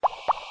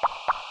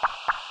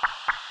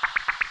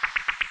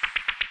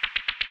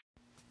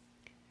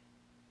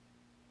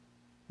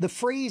The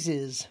phrase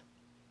is,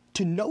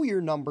 to know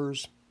your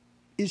numbers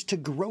is to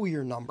grow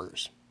your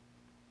numbers.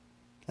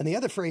 And the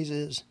other phrase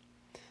is,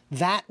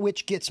 that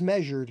which gets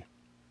measured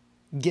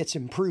gets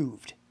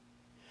improved.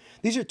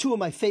 These are two of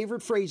my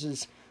favorite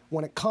phrases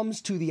when it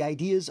comes to the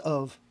ideas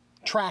of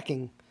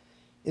tracking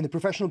in the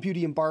professional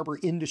beauty and barber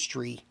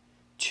industry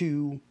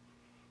to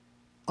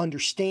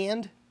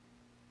understand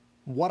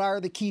what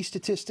are the key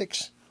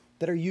statistics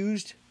that are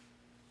used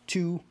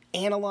to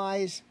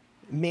analyze,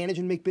 manage,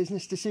 and make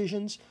business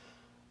decisions.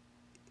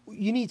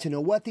 You need to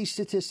know what these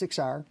statistics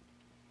are.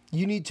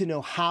 You need to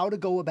know how to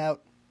go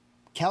about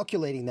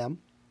calculating them.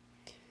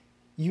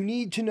 You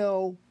need to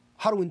know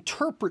how to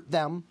interpret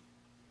them.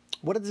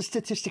 What are the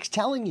statistics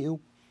telling you?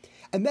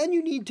 And then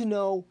you need to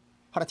know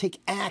how to take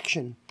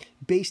action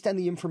based on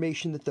the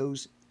information that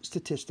those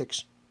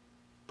statistics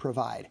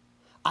provide.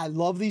 I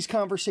love these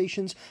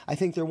conversations. I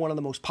think they're one of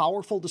the most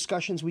powerful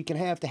discussions we can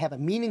have to have a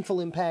meaningful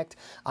impact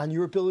on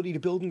your ability to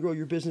build and grow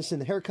your business in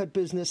the haircut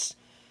business.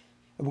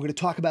 And we're going to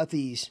talk about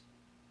these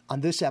on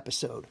this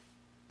episode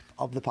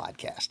of the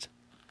podcast.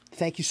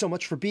 Thank you so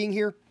much for being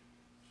here.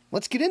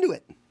 Let's get into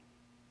it.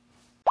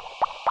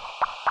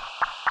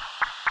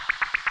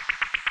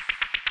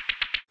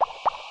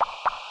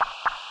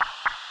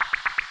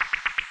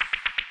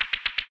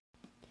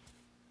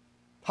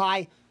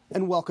 Hi,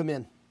 and welcome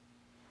in.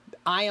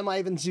 I am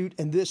Ivan Zoot,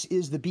 and this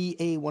is the Be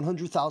a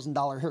 $100,000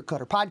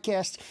 Haircutter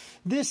podcast.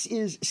 This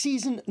is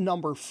season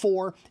number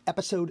 4,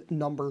 episode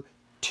number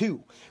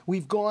 2.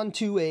 We've gone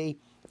to a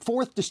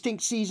 4th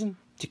distinct season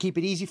to keep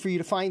it easy for you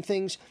to find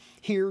things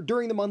here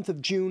during the month of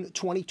June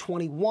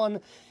 2021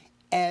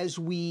 as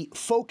we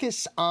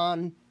focus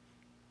on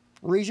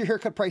Raise Your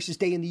Haircut Prices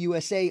Day in the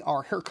USA,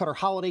 our haircutter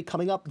holiday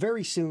coming up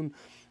very soon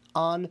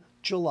on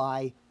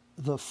July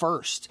the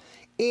 1st.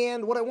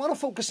 And what I want to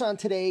focus on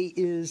today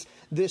is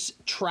this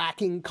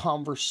tracking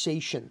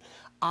conversation.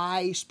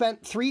 I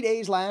spent 3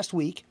 days last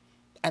week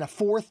and a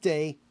 4th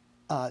day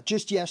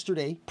just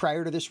yesterday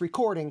prior to this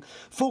recording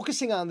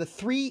focusing on the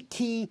 3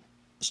 key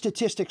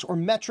statistics or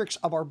metrics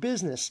of our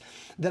business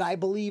that I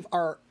believe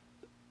are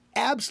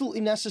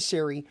absolutely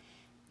necessary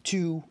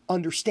to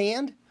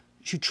understand,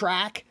 to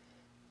track,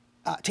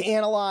 to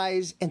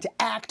analyze, and to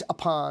act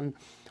upon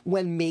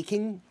when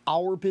making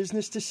our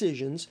business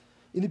decisions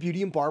in the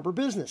beauty and barber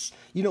business.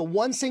 You know,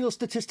 one single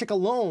statistic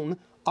alone,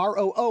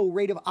 ROO,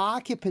 rate of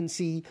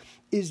occupancy,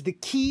 is the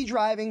key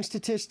driving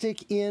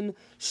statistic in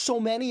so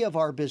many of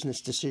our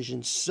business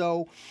decisions.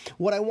 So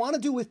what I want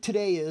to do with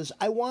today is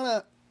I want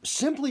to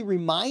simply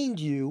remind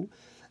you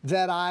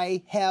that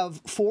I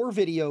have 4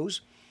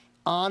 videos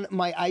on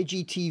my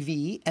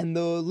IGTV, and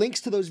the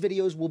links to those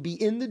videos will be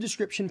in the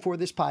description for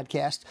this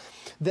podcast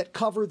that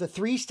cover the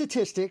 3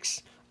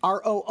 statistics,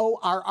 ROO,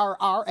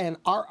 RRR, and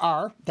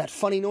RR. That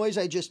funny noise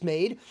I just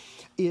made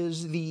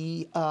is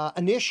the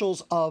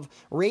initials of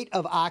rate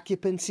of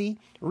occupancy,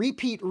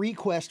 repeat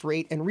request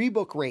rate, and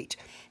rebook rate.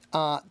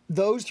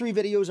 Those 3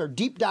 videos are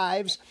deep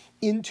dives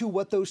into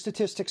what those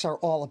statistics are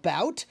all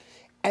about.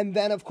 And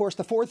then, of course,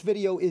 the 4th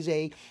video is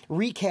a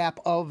recap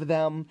of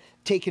them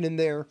taken in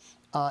their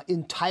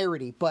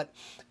entirety. But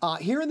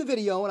here in the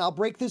video, and I'll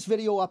break this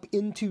video up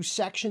into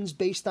sections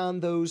based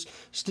on those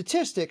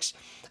statistics,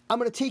 I'm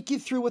going to take you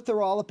through what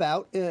they're all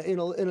about in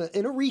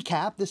a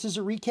recap. This is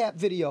a recap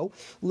video.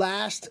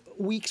 Last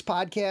week's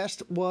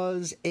podcast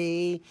was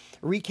a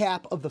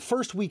recap of the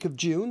first week of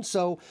June,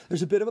 so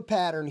there's a bit of a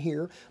pattern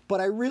here. But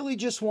I really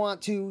just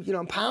want to,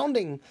 I'm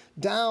pounding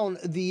down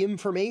the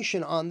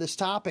information on this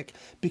topic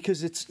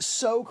because it's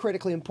so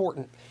critically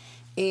important.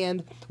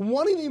 And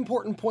one of the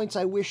important points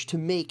I wish to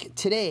make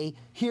today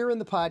here in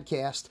the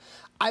podcast,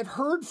 I've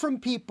heard from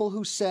people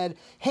who said,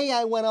 hey,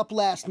 I went up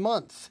last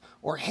month,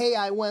 or hey,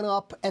 I went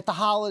up at the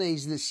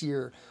holidays this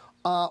year,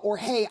 or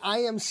hey, I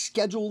am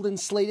scheduled and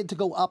slated to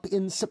go up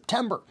in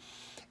September.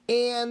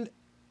 And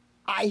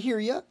I hear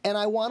you, and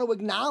I want to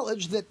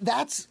acknowledge that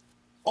that's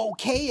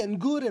okay and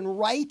good and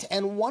right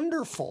and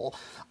wonderful.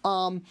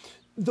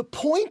 The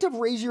point of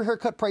Raise Your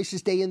Haircut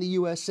Prices Day in the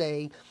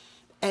USA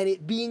and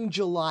it being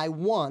July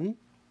 1,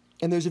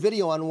 and there's a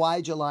video on why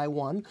July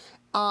 1,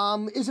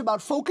 is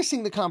about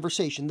focusing the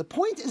conversation. The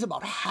point is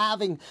about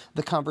having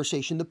the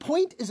conversation. The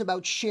point is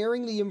about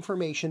sharing the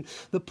information.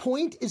 The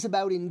point is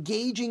about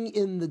engaging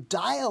in the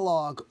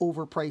dialogue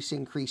over price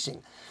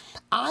increasing.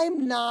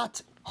 I'm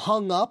not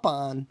hung up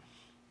on,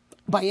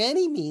 by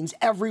any means,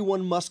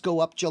 everyone must go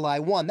up July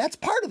 1. That's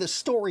part of the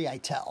story I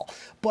tell.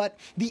 But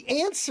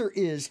the answer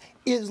is,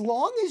 as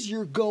long as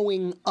you're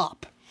going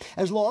up,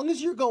 as long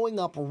as you're going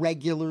up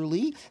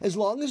regularly, as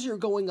long as you're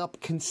going up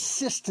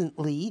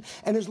consistently,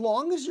 and as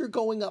long as you're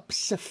going up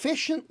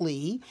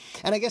sufficiently,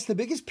 and I guess the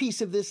biggest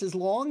piece of this, as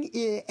long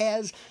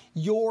as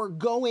your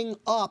going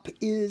up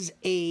is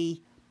a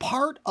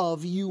part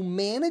of you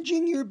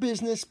managing your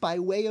business by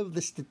way of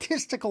the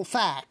statistical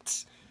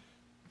facts,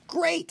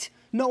 great.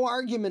 No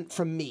argument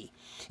from me.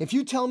 If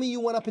you tell me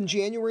you went up in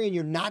January and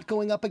you're not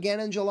going up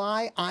again in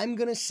July, I'm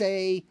going to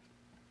say,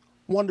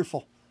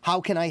 wonderful. How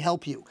can I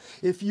help you?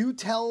 If you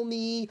tell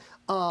me,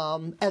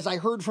 as I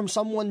heard from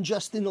someone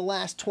just in the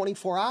last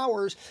 24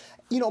 hours,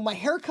 my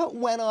haircut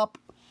went up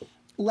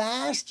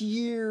last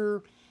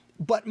year,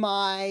 but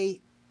my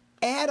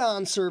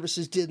add-on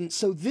services didn't.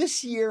 So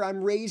this year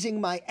I'm raising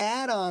my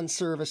add-on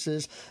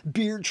services,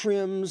 beard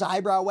trims,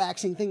 eyebrow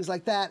waxing, things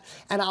like that,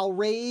 and I'll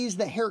raise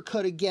the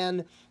haircut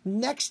again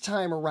next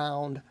time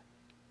around.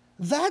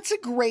 That's a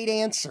great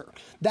answer.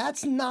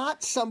 That's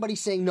not somebody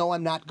saying, no,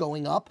 I'm not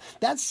going up.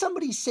 That's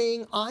somebody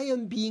saying, I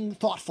am being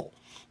thoughtful.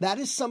 That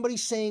is somebody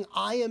saying,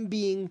 I am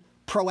being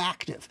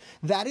proactive.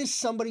 That is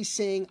somebody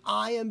saying,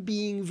 I am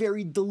being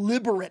very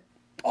deliberate.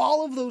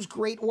 All of those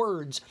great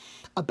words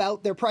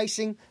about their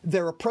pricing,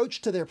 their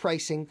approach to their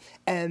pricing,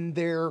 and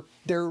their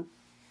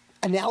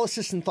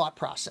analysis and thought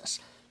process.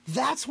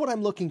 That's what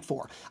I'm looking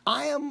for.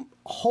 I am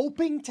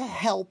hoping to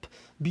help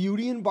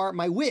beauty and barber.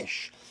 My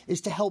wish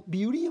is to help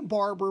beauty and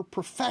barber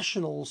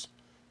professionals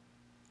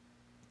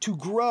to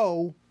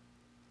grow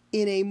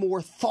in a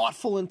more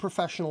thoughtful and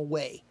professional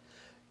way.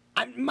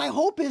 My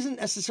hope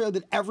isn't necessarily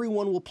that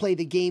everyone will play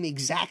the game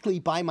exactly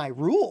by my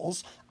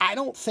rules. I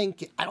don't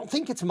think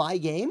it's my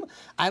game.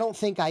 I don't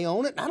think I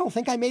own it. I don't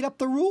think I made up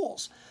the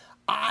rules.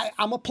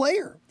 I'm a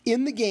player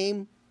in the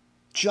game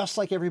just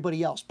like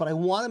everybody else, but I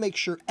want to make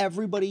sure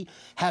everybody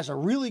has a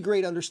really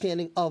great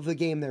understanding of the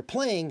game they're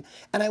playing,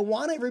 and I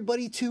want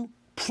everybody to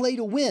play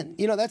to win.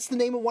 That's the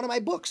name of one of my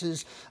books,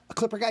 is A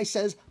Clipper Guy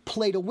Says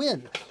Play to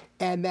Win,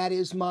 and that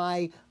is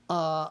my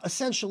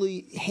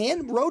essentially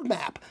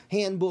roadmap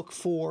handbook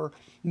for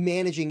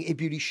managing a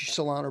beauty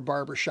salon or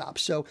barber shop.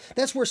 So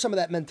that's where some of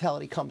that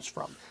mentality comes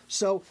from.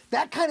 So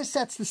that kind of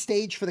sets the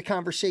stage for the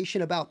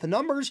conversation about the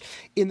numbers.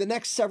 In the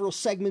next several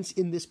segments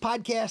in this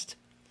podcast,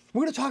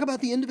 we're going to talk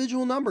about the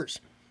individual numbers.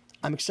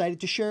 I'm excited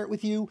to share it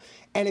with you.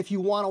 And if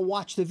you want to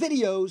watch the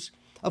videos,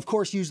 of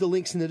course, use the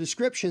links in the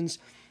descriptions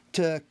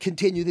to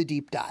continue the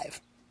deep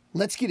dive.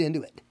 Let's get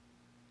into it.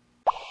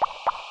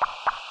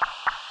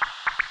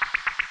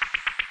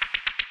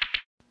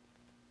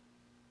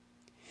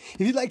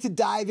 If you'd like to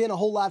dive in a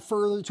whole lot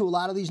further to a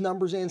lot of these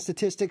numbers and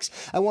statistics,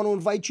 I want to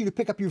invite you to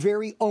pick up your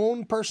very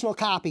own personal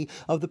copy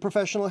of the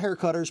Professional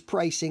Haircutters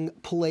Pricing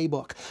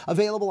Playbook.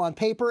 Available on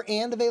paper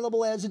and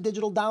available as a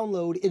digital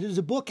download, it is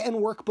a book and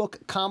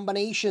workbook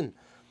combination.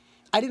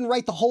 I didn't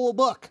write the whole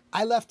book.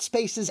 I left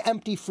spaces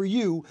empty for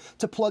you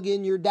to plug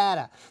in your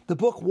data. The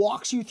book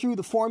walks you through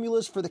the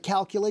formulas for the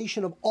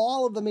calculation of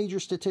all of the major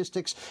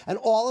statistics and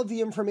all of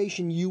the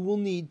information you will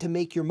need to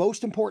make your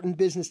most important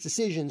business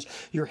decisions,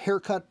 your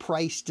haircut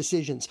price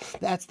decisions.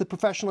 That's the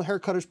Professional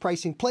Haircutters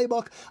Pricing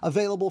Playbook,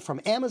 available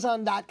from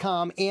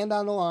Amazon.com and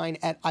on the line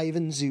at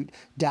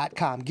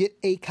ivanzoot.com. Get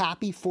a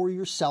copy for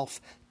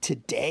yourself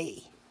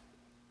today.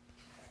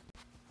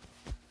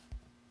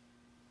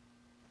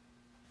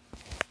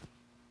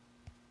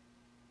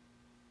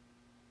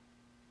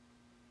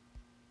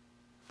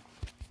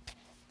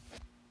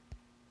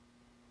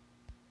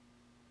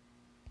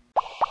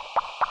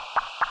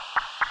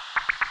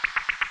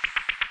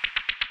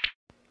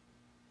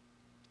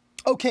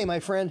 Okay, my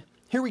friend,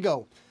 here we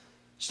go.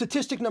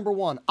 Statistic number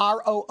one,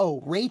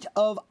 ROO, rate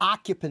of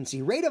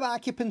occupancy. Rate of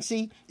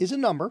occupancy is a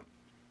number.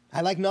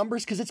 I like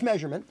numbers because it's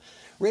measurement.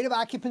 Rate of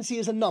occupancy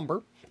is a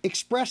number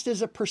expressed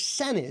as a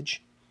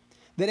percentage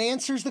that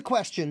answers the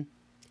question,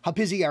 how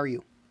busy are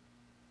you?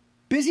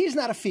 Busy is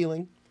not a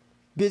feeling.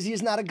 Busy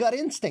is not a gut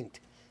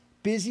instinct.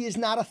 Busy is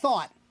not a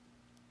thought.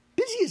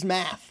 Busy is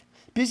math.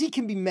 Busy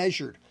can be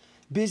measured.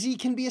 Busy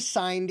can be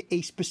assigned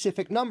a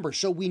specific number.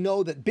 So we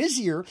know that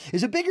busier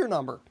is a bigger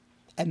number.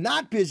 And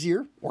not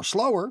busier or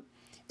slower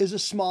is a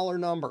smaller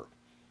number.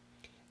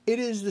 It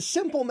is the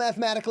simple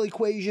mathematical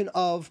equation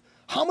of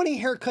how many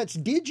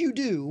haircuts did you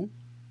do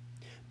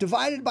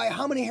divided by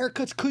how many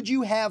haircuts could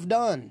you have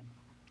done.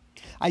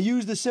 I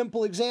use the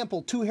simple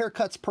example, 2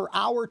 haircuts per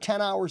hour,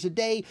 10 hours a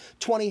day,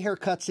 20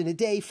 haircuts in a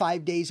day,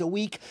 5 days a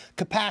week.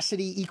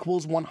 Capacity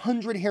equals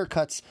 100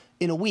 haircuts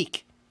in a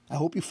week. I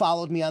hope you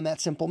followed me on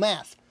that simple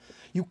math.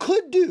 You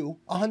could do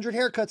 100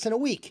 haircuts in a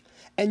week,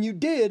 and you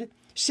did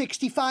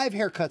 65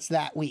 haircuts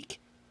that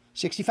week.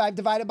 65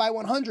 divided by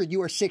 100,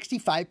 you are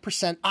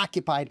 65%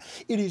 occupied.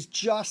 It is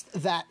just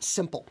that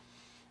simple.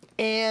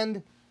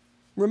 And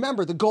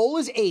remember, the goal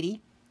is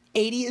 80.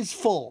 80 is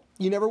full.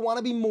 You never want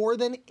to be more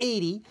than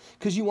 80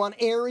 because you want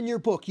air in your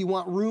book. You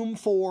want room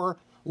for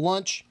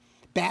lunch,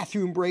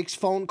 bathroom breaks,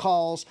 phone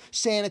calls,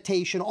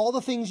 sanitation, all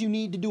the things you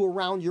need to do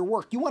around your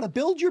work. You want to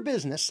build your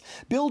business,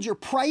 build your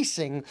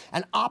pricing,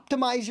 and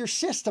optimize your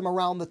system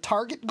around the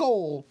target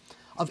goal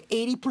of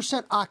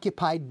 80%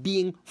 occupied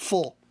being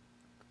full.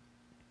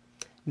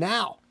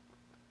 Now,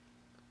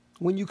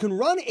 when you can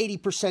run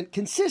 80%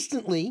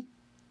 consistently,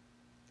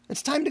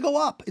 it's time to go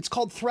up. It's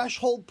called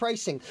threshold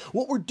pricing.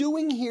 What we're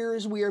doing here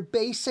is we are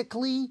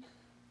basically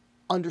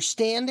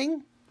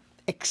understanding,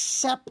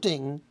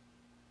 accepting,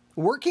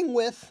 working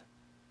with,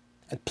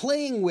 and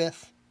playing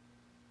with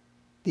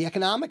the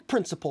economic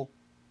principle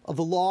of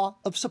the law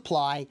of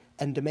supply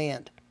and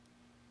demand.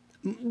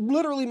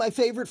 literally my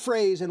favorite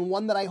phrase, and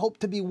one that I hope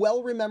to be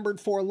well remembered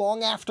for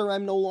long after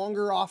I'm no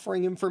longer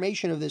offering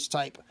information of this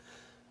type.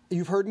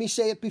 You've heard me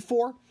say it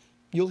before.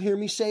 You'll hear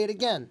me say it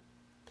again.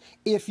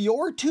 If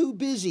you're too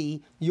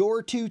busy,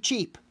 you're too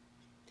cheap.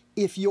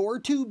 If you're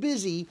too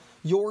busy,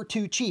 you're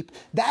too cheap.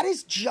 That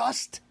is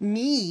just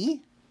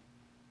me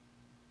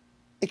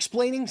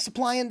explaining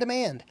supply and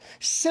demand,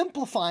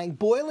 simplifying,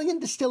 boiling and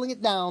distilling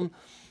it down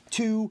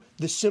to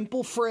the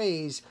simple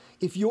phrase,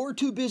 if you're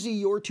too busy,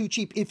 you're too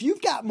cheap. If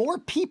you've got more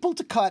people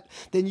to cut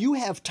than you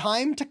have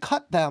time to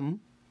cut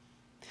them,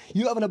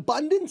 you have an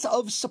abundance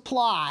of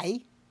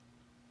supply,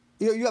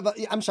 you have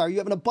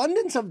an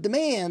abundance of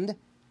demand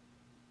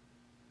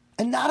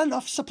and not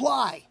enough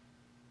supply.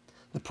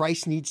 The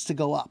price needs to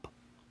go up.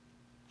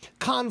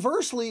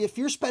 Conversely, if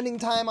you're spending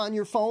time on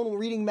your phone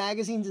reading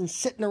magazines and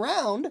sitting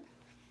around,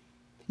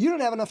 you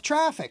don't have enough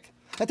traffic.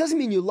 That doesn't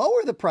mean you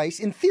lower the price.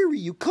 In theory,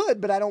 you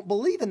could, but I don't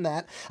believe in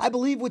that. I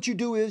believe what you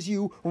do is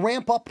you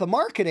ramp up the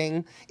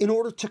marketing in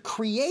order to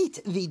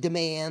create the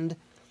demand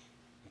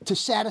to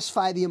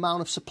satisfy the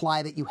amount of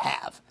supply that you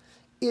have.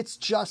 It's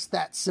just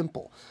that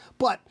simple.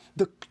 But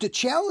the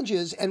challenge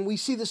is, and we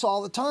see this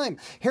all the time,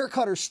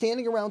 haircutters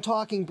standing around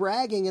talking,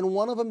 bragging, and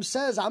one of them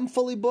says, I'm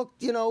fully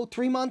booked,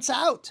 3 months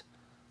out.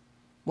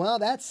 Well,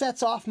 that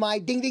sets off my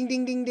ding, ding,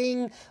 ding, ding,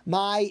 ding,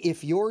 my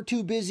if you're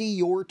too busy,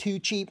 you're too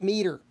cheap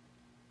meter.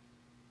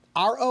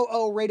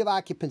 ROO, rate of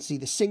occupancy,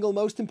 the single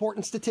most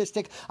important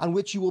statistic on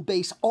which you will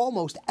base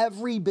almost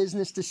every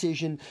business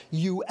decision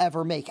you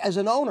ever make. As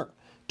an owner,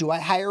 do I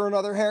hire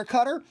another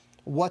haircutter?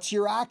 What's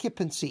your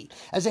occupancy?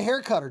 As a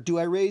haircutter, do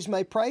I raise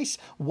my price?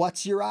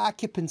 What's your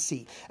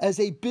occupancy? As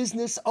a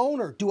business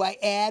owner, do I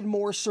add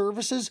more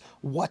services?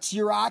 What's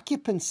your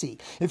occupancy?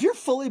 If you're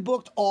fully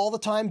booked all the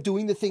time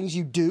doing the things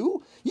you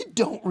do, you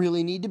don't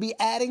really need to be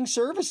adding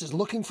services,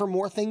 looking for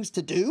more things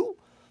to do.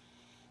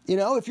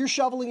 If you're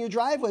shoveling your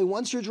driveway,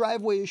 once your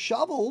driveway is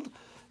shoveled,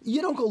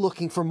 you don't go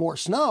looking for more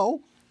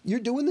snow. You're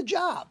doing the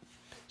job.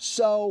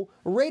 So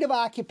rate of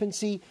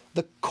occupancy,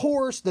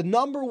 the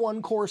number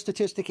one core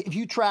statistic, if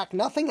you track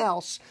nothing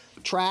else,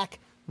 track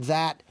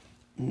that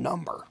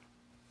number.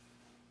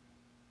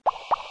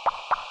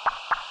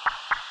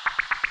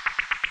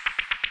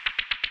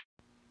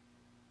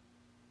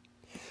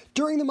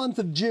 During the month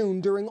of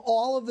June, during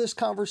all of this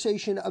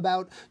conversation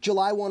about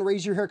July 1,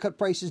 Raise Your Haircut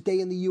Prices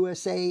Day in the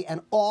USA, and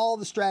all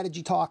the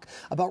strategy talk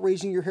about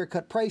raising your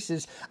haircut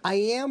prices, I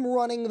am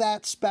running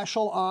that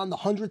special on the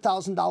 $100,000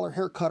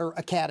 Haircutter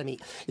Academy.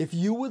 If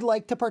you would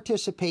like to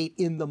participate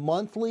in the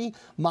monthly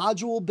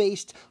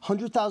module-based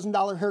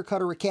 $100,000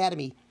 Haircutter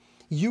Academy,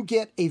 you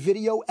get a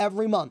video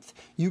every month.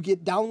 You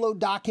get download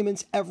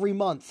documents every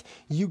month.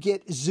 You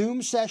get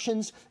Zoom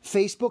sessions,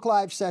 Facebook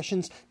Live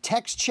sessions,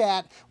 text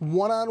chat,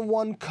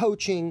 one-on-one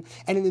coaching,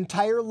 and an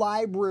entire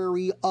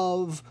library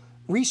of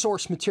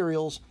resource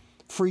materials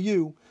for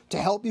you to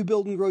help you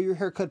build and grow your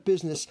haircut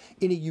business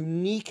in a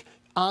unique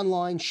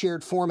online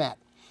shared format.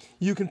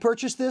 You can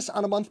purchase this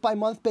on a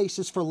month-by-month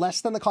basis for less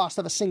than the cost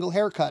of a single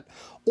haircut.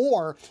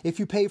 Or if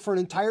you pay for an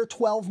entire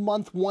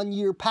 12-month,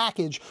 1-year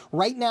package,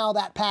 right now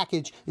that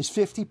package is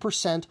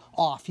 50%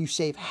 off. You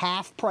save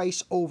half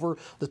price over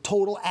the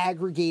total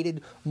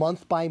aggregated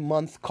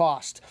month-by-month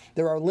cost.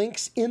 There are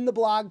links in the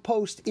blog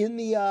post, in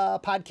the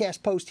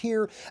podcast post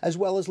here, as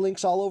well as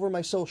links all over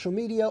my social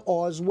media,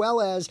 or as well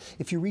as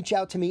if you reach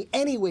out to me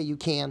any way you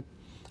can,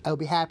 I'll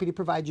be happy to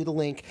provide you the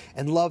link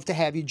and love to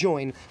have you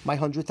join my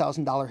 $100,000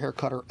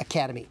 Haircutter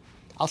Academy.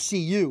 I'll see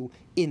you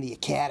in the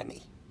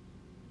Academy.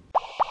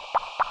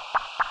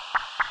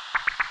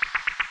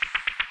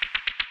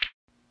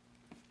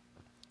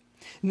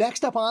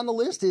 Next up on the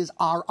list is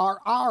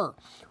RRR,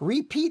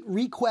 Repeat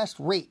Request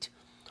Rate.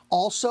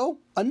 Also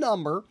a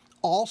number,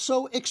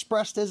 also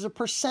expressed as a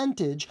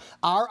percentage.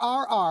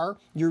 RRR,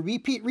 your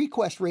repeat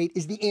request rate,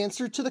 is the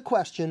answer to the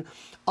question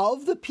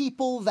of the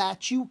people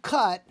that you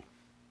cut.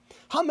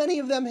 How many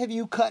of them have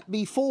you cut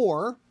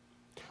before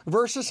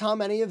versus how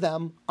many of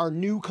them are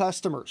new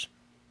customers?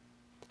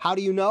 How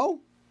do you know?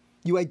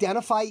 You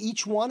identify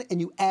each one and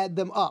you add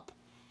them up.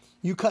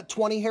 You cut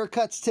 20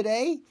 haircuts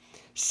today.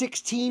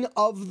 16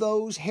 of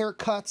those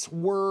haircuts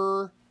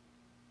were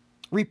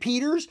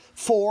repeaters.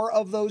 4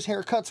 of those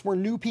haircuts were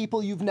new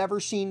people you've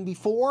never seen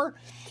before.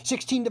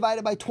 16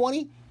 divided by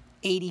 20,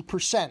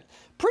 80%.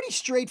 Pretty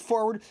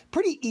straightforward,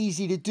 pretty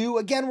easy to do.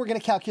 Again, we're going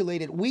to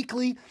calculate it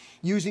weekly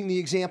using the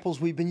examples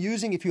we've been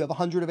using. If you have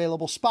 100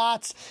 available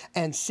spots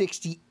and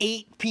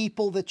 68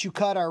 people that you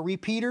cut are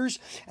repeaters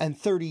and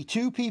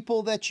 32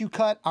 people that you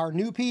cut are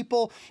new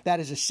people,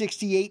 that is a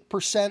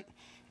 68%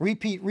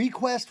 repeat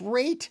request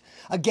rate.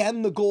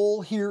 Again, the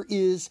goal here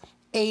is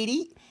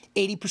 80.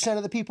 80%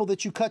 of the people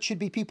that you cut should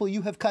be people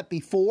you have cut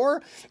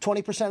before.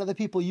 20% of the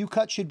people you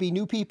cut should be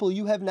new people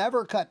you have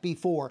never cut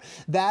before.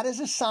 That is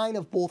a sign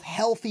of both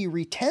healthy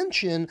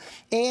retention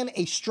and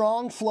a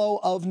strong flow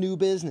of new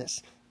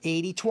business.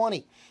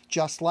 80-20,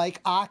 just like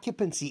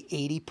occupancy,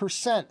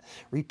 80%.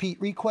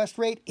 Repeat request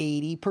rate,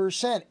 80%.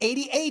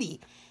 80-80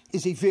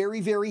 is a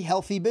very, very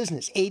healthy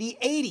business.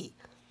 80-80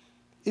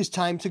 is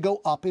time to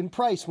go up in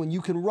price. When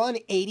you can run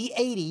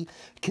 80-80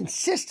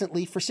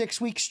 consistently for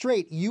 6 weeks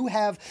straight, you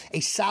have a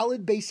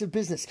solid base of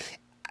business.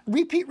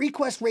 Repeat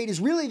request rate is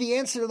really the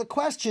answer to the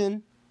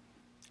question,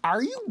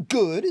 are you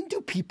good and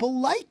do people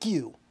like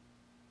you?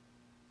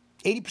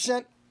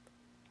 80%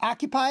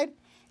 occupied,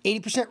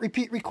 80%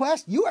 repeat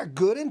request, you are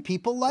good and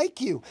people like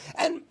you.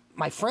 And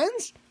my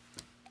friends,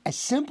 as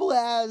simple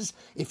as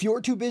if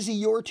you're too busy,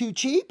 you're too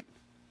cheap,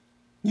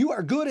 you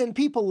are good and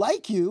people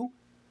like you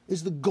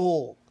is the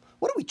goal.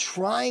 What are we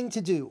trying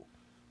to do?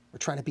 We're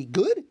trying to be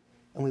good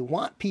and we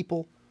want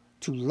people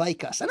to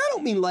like us. And I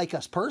don't mean like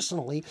us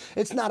personally.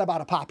 It's not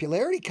about a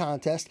popularity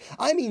contest.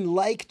 I mean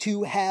like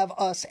to have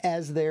us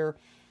as their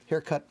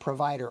haircut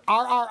provider.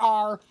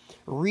 RRR,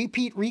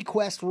 repeat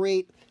request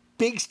rate,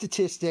 big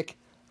statistic,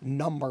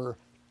 number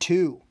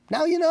 2.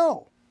 Now you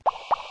know.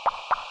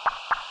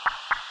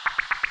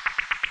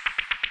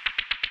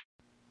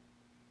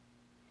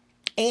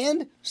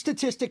 And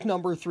statistic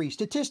number 3.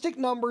 Statistic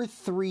number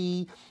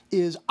 3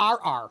 is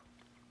RR,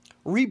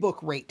 rebook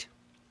rate.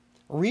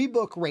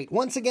 Rebook rate,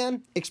 once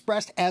again,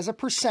 expressed as a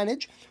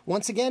percentage.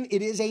 Once again,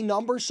 it is a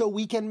number so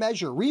we can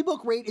measure.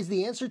 Rebook rate is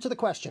the answer to the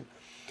question.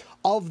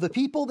 Of the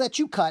people that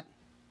you cut,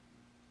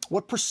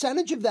 what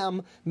percentage of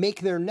them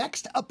make their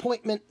next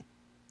appointment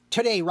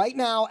today, right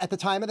now, at the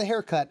time of the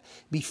haircut,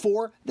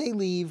 before they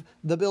leave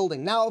the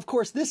building? Now, of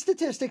course, this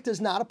statistic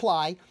does not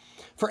apply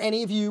for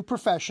any of you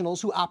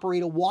professionals who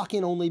operate a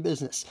walk-in only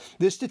business.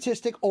 This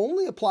statistic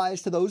only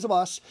applies to those of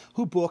us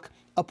who book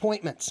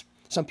appointments.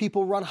 Some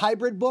people run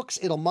hybrid books.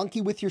 It'll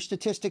monkey with your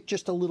statistic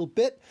just a little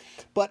bit.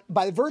 But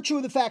by virtue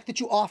of the fact that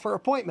you offer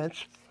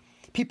appointments,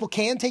 people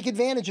can take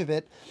advantage of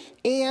it.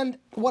 And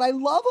what I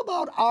love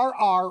about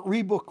RR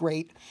rebook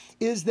rate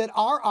is that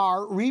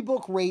RR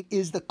rebook rate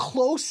is the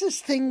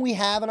closest thing we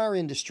have in our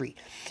industry.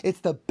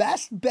 It's the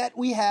best bet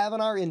we have in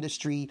our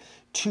industry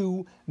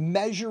to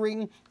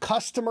measuring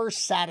customer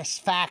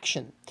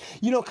satisfaction.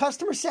 You know,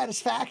 customer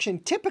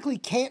satisfaction typically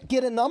can't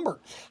get a number.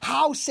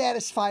 How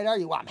satisfied are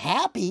you? Well, I'm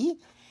happy.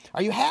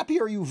 Are you happy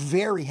or are you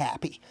very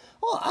happy?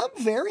 Well, are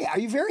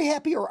you very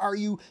happy or are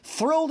you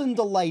thrilled and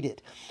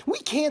delighted? We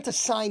can't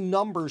assign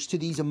numbers to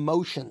these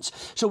emotions,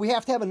 so we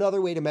have to have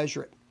another way to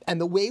measure it. And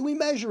the way we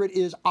measure it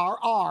is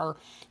RR,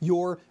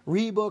 your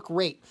rebook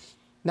rate.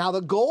 Now,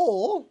 the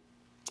goal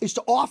is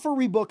to offer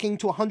rebooking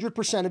to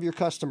 100% of your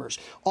customers.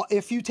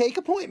 If you take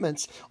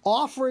appointments,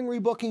 offering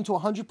rebooking to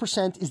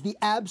 100% is the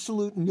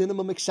absolute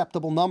minimum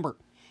acceptable number.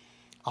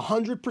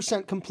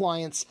 100%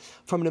 compliance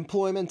from an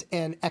employment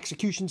and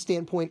execution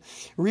standpoint.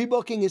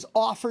 Rebooking is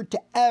offered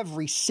to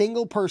every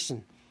single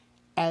person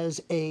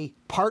as a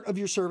part of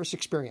your service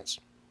experience.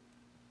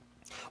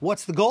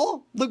 What's the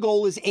goal? The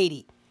goal is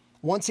 80.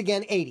 Once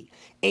again, 80.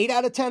 8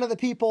 out of 10 of the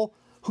people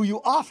who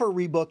you offer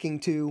rebooking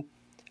to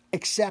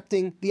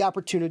accepting the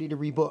opportunity to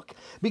rebook.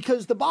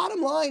 Because the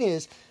bottom line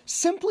is,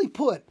 simply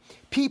put,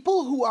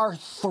 people who are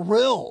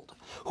thrilled,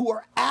 who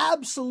are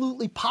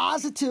absolutely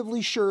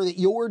positively sure that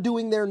you're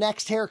doing their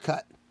next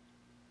haircut,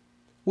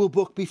 will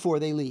book before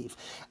they leave.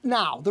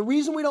 Now, the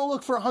reason we don't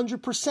look for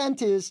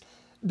 100% is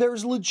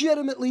there's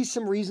legitimately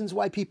some reasons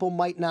why people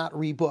might not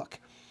rebook.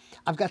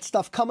 I've got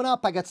stuff coming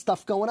up. I got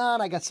stuff going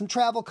on. I got some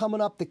travel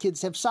coming up. The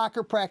kids have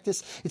soccer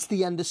practice. It's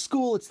the end of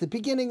school. It's the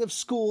beginning of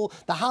school.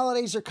 The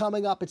holidays are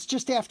coming up. It's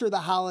just after the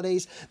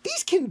holidays.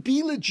 These can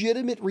be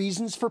legitimate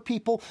reasons for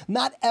people.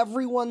 Not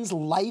everyone's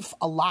life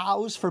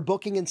allows for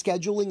booking and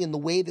scheduling in the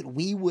way that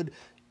we would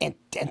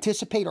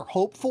anticipate or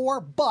hope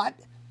for, but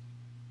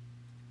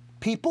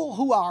people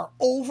who are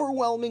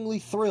overwhelmingly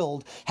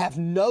thrilled have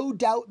no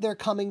doubt they're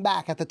coming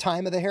back at the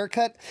time of the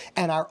haircut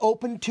and are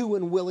open to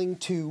and willing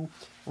to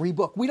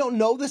rebook. We don't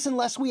know this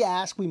unless we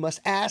ask. We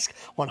must ask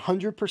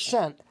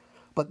 100%.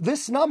 But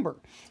this number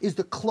is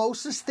the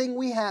closest thing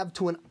we have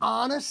to an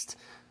honest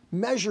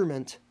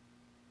measurement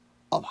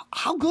of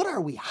how good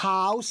are we?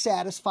 How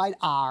satisfied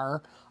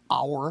are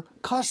our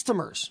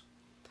customers?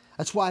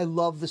 That's why I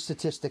love the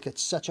statistic.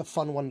 It's such a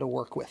fun one to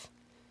work with.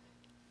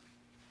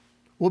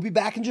 We'll be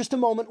back in just a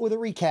moment with a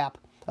recap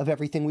of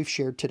everything we've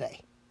shared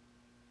today.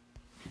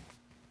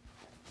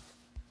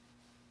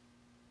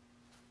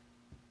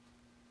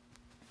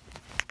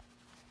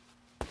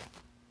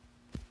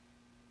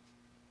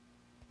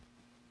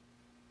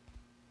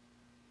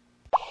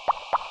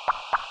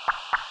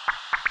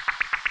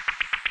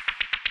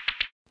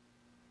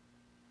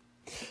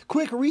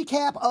 Quick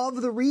recap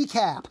of the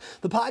recap.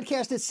 The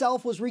podcast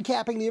itself was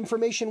recapping the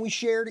information we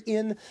shared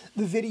in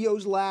the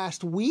videos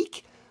last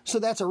week. So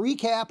that's a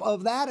recap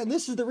of that, and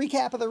this is the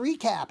recap of the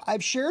recap.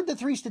 I've shared the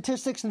 3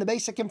 statistics and the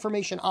basic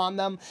information on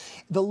them.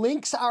 The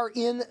links are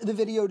in the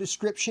video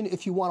description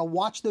if you want to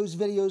watch those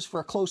videos for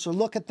a closer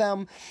look at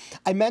them.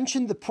 I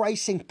mentioned the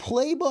pricing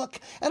playbook,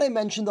 and I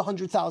mentioned the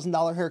 $100,000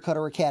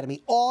 Haircutter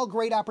Academy. All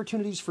great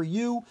opportunities for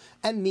you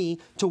and me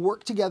to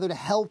work together to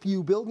help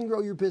you build and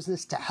grow your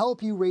business, to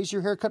help you raise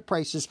your haircut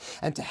prices,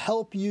 and to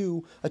help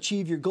you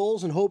achieve your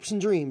goals and hopes and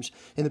dreams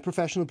in the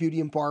professional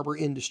beauty and barber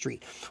industry.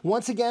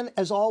 Once again,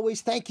 as always,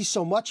 thank you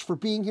so much for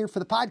being here for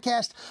the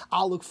podcast.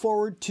 I'll look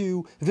forward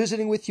to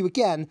visiting with you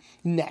again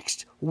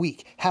next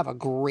week. Have a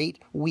great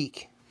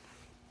week.